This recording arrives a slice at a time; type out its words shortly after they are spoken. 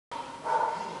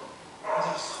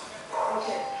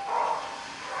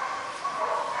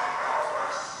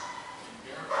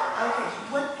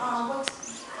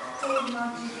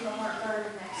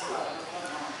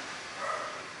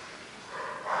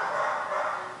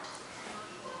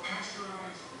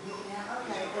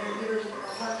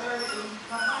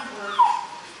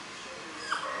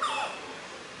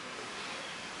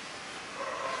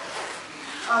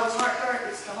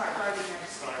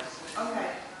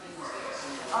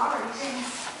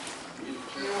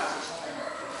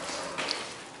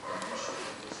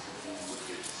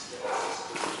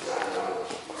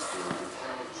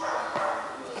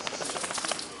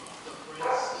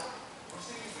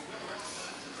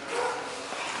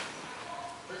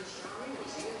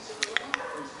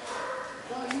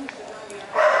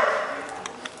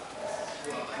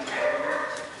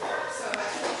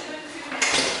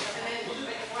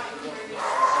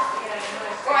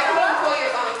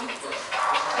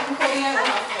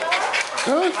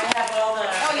Good. I have all the.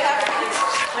 Oh, you have it.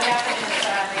 What happened is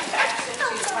they faxed it to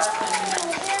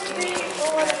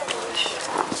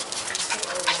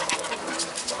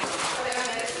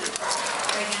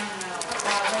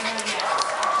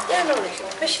Yeah, no issue.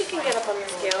 But she can get up on the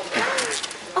scale.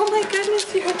 Oh my goodness,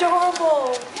 you're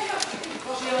adorable.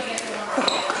 Oh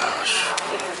gosh.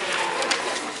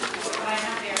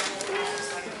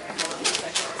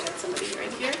 Got somebody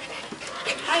right here.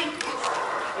 Hi.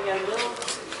 I got a little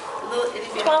itty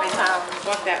bitty.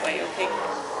 Walk that way, okay?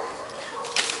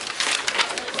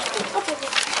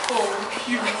 Oh,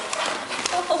 cute.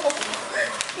 Oh,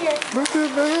 here. Look at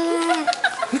that.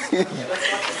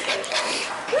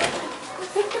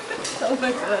 Oh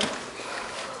my god.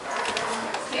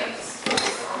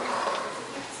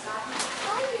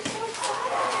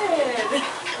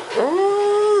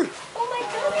 Oh, Oh my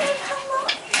goodness, hello.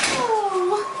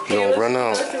 don't run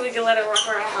out. Let's see if we can let her walk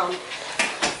around.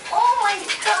 Oh my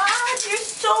god, you're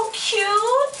so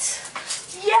cute.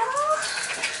 Yeah.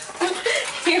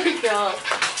 Here we go.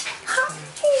 Hi.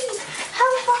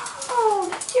 Hello.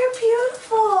 You're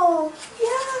beautiful.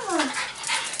 Yeah.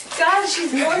 God,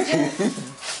 she's gorgeous.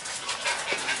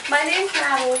 My name's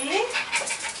Natalie.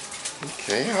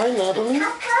 Okay, hi Natalie.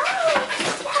 Hello.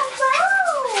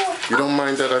 Hello. You don't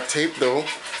mind that I tape though?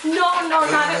 No, not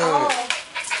at all.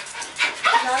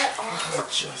 Not at all. Oh,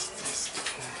 just this.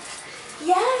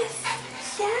 Yes.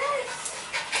 Yes.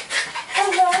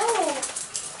 Hello.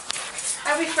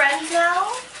 Are we friends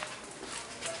now?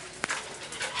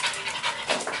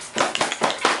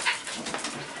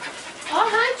 Oh,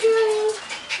 hi, Julie.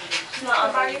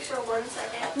 I'll borrow you for 1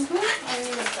 second.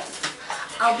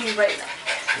 I'll be right back.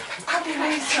 I'll be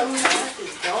right so nasty.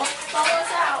 Don't follow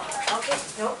us out. Okay,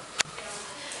 nope.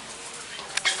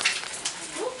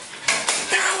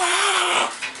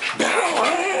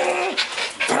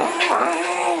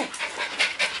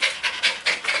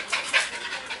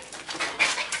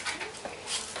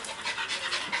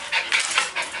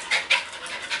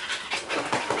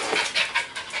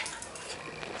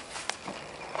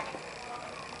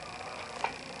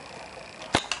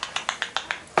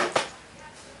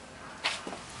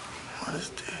 What is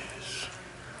this?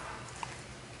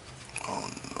 Oh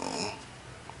no.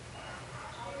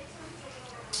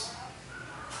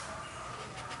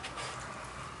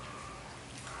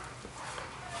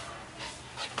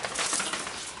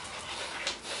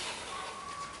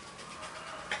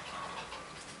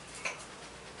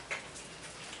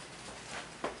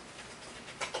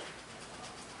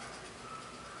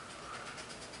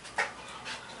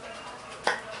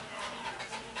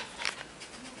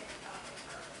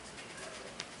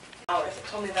 Hours. It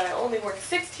told me that I only work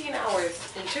 16 hours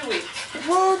in 2 weeks.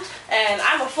 What? And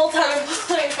I'm a full-time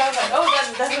employee, so I was like, oh,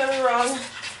 that's definitely wrong.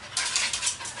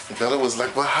 Bella was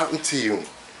like, what happened to you?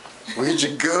 Where'd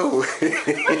you go? What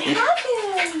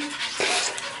happened?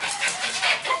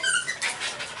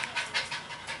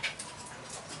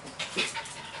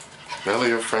 Bella,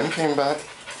 your friend came back.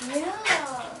 Yeah.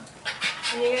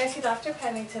 And you're gonna see Dr.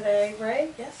 Penny today,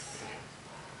 right? Yes.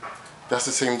 That's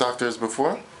the same doctor as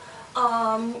before?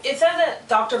 It said that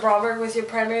Dr. Bromberg was your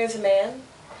primary as a man,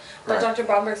 but Right. Dr.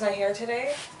 Bromberg's not here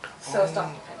today, so it's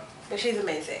Dr. Penny. But she's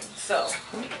amazing, so.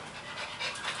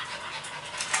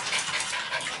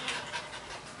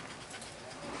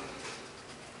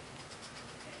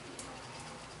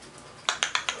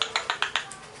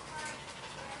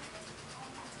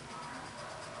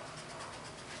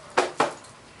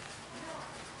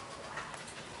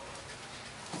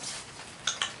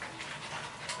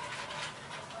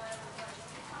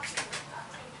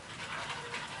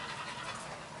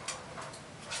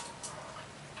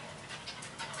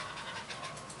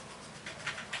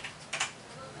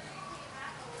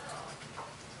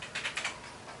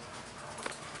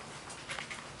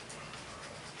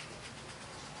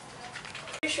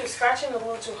 She was scratching a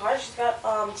little too hard. She's got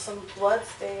some blood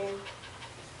stain.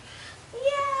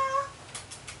 Yeah.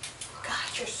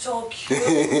 God, you're so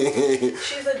cute.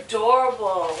 She's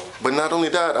adorable. But not only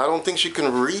that, I don't think she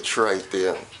can reach right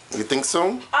there. You think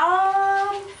so?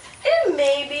 It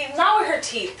may be, not with her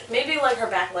teeth. Maybe like her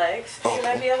back legs. Oh. She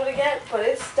might be able to get, but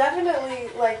it's definitely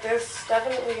like there's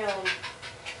definitely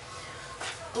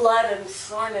blood and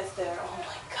soreness there. Oh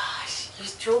my gosh, you're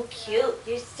so cute.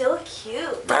 You're so cute.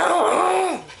 What's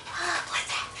that?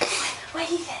 What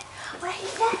he said? What he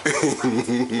said?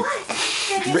 What?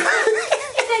 Is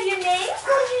that your name?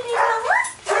 What is your name, Bella?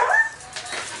 Bella?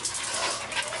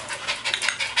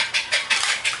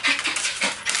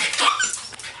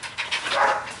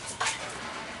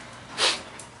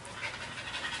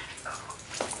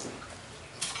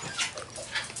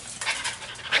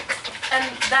 And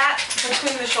that,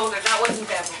 between the shoulders, that wasn't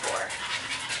there before.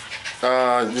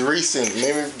 Recent,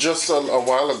 maybe just a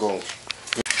while ago.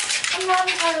 I'm not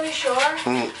entirely sure.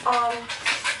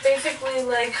 Basically,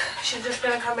 like, she's just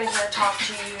gonna come in here, talk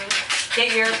to you,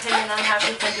 get your opinion on how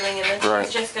she's been doing, and then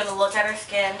she's just gonna look at her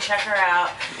skin, check her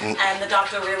out, and the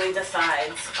doctor really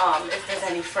decides if there's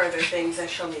any further things that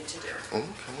she'll need to do. Okay.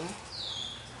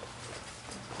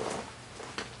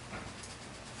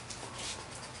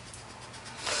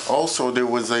 Also, there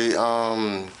was a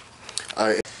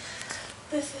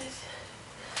This is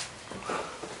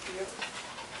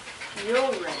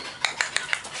your ring.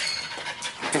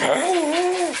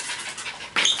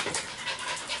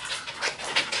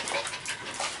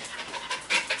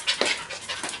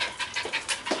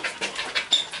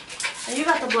 And you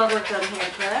got the blood work done here,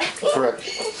 correct? Correct.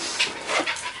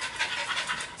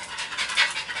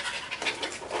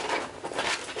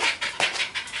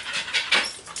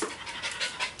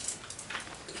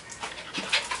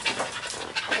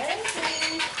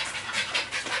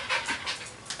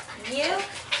 You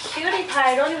cutie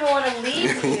pie, I don't even want to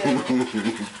leave you. Okay,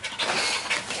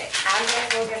 I'm gonna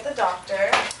go get the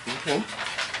doctor. Okay.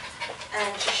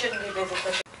 And she shouldn't be busy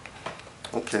for.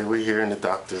 Okay, we're here in the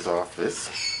doctor's office.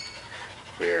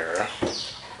 Where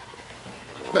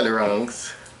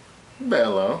Bellerungs,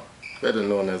 Bella, better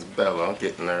known as Bella,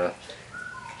 getting her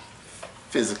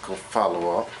physical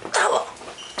follow-up. Bella,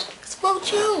 it's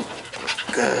about you.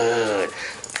 Good.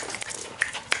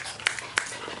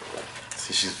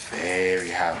 See, she's very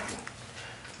happy.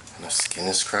 And her skin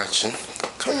is scratching.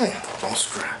 Come here, don't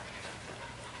scratch.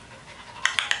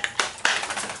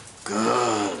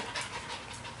 Good.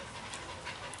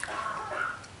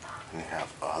 And we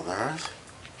have others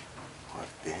who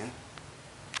have been.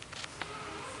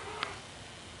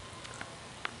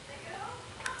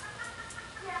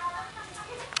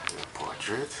 The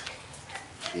portrait,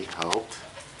 she helped.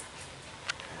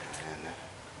 And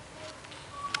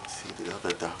see the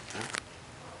other doctor.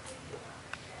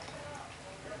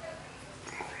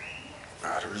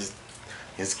 Battery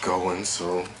is going,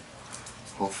 so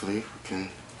hopefully we can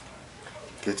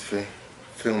get to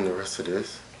film the rest of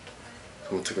this.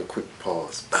 I'm gonna take a quick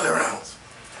pause. Belly rounds.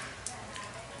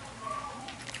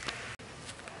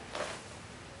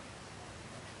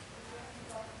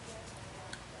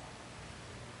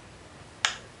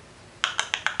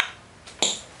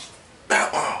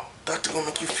 Doctor gonna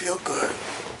make you feel good.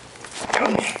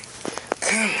 Come here.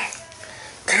 Come here.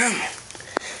 Come here.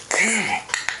 Come here.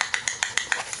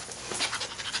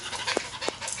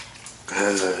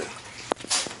 Good.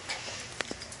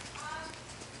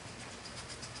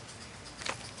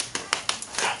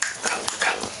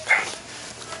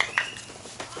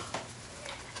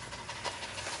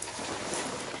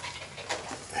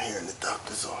 Here in the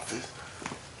doctor's office.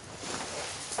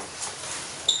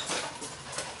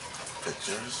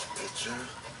 Pictures.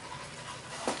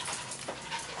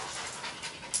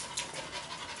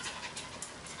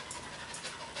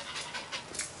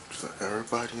 So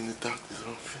everybody in the doctor's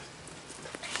office.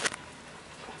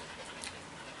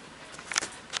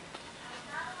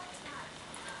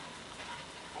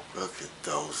 Look at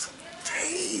those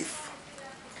teeth.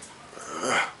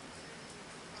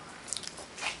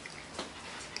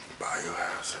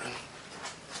 Biohazard.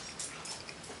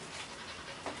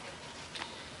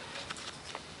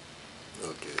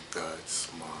 Look at that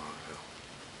smile.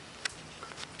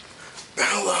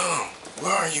 Bella,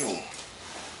 where are you?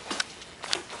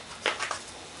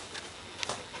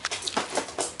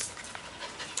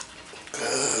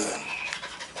 Good.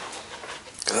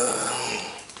 Good.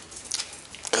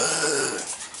 Good.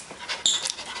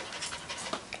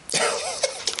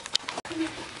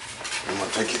 I'm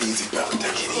gonna take it easy, Bella.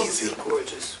 Take it easy. You're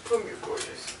gorgeous. Boom, you're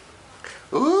gorgeous.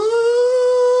 Ooh.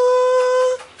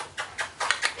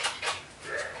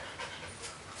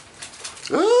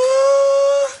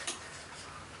 Ooh.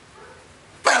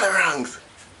 Bellerungs.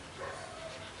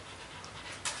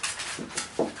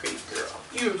 Pretty girl.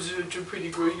 You're such a pretty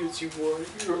girl. Yes, you are.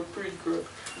 You're a pretty girl.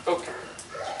 Okay.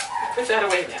 Put that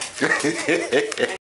away now.